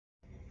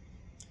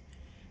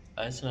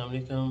Assalamu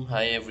alaikum.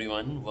 Hi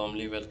everyone.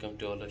 Warmly welcome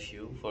to all of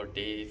you for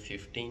day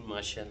 15,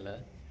 mashallah,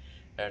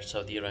 at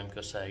Saudi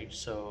Aramco side.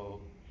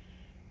 So,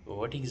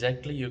 what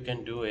exactly you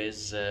can do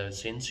is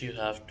since you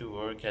have to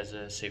work as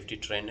a safety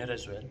trainer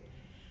as well.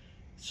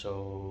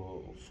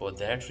 So, for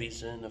that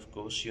reason, of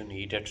course, you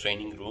need a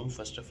training room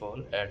first of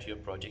all at your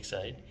project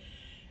site.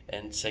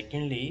 And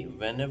secondly,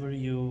 whenever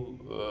you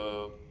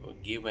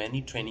give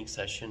any training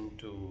session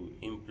to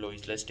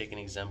employees, let's take an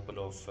example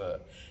of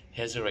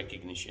hazard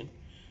recognition.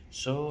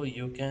 So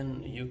you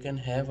can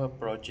have a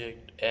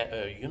project,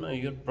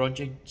 your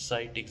project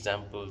site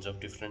examples of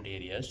different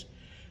areas,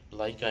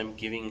 like I'm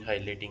giving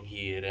highlighting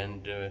here,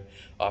 and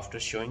after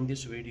showing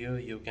this video,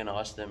 you can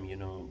ask them,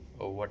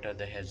 what are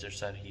the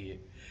hazards are here,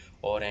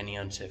 or any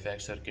unsafe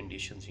acts or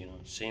conditions,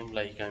 same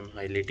like I'm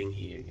highlighting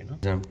here,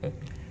 example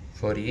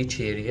for each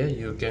area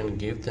you can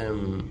give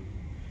them,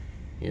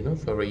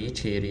 for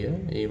each area,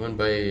 even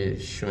by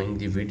showing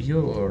the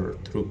video or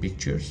through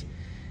pictures,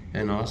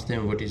 and ask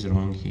them what is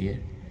wrong here.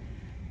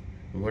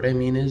 What I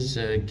mean is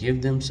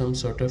give them some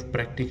sort of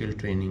practical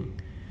training,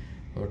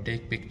 or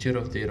take picture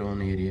of their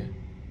own area,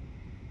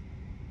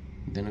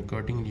 then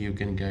accordingly you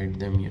can guide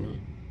them,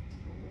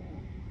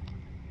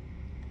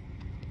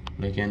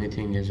 like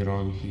anything is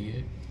wrong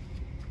here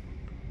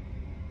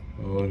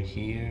or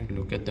here.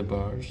 Look at the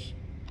bars,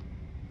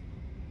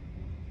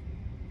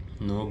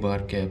 no bar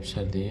caps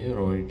are there,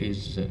 or it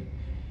is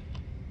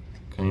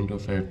kind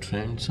of a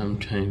trend.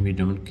 Sometimes we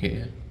don't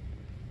care,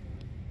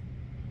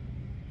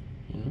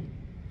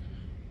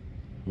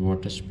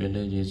 water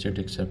spillage, is it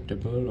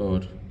acceptable,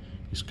 or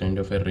is kind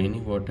of a rainy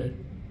water.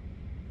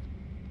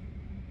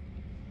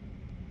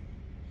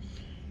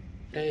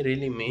 What I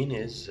really mean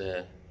is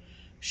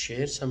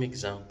share some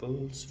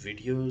examples,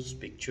 videos,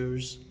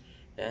 pictures,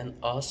 and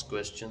ask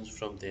questions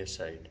from their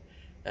side.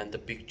 And the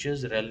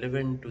pictures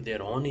relevant to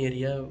their own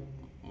area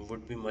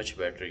would be much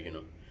better,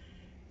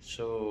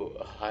 So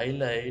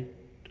highlight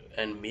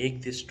and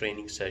make this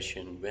training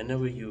session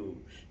whenever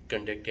you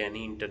conduct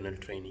any internal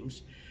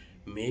trainings.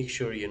 Make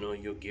sure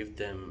you give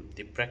them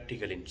the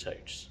practical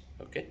insights,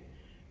 okay,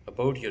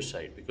 about your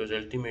site, because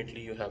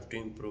ultimately you have to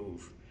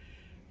improve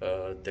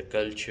the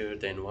culture,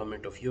 the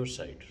environment of your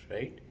site,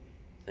 right?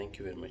 Thank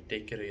you very much.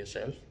 Take care of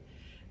yourself.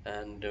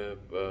 And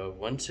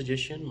one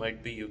suggestion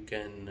might be you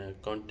can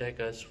contact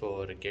us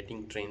for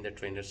getting train the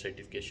trainer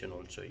certification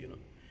also,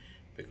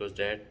 because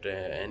that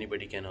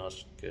anybody can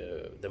ask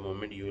the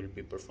moment you will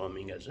be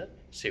performing as a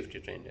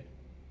safety trainer.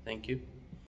 Thank you.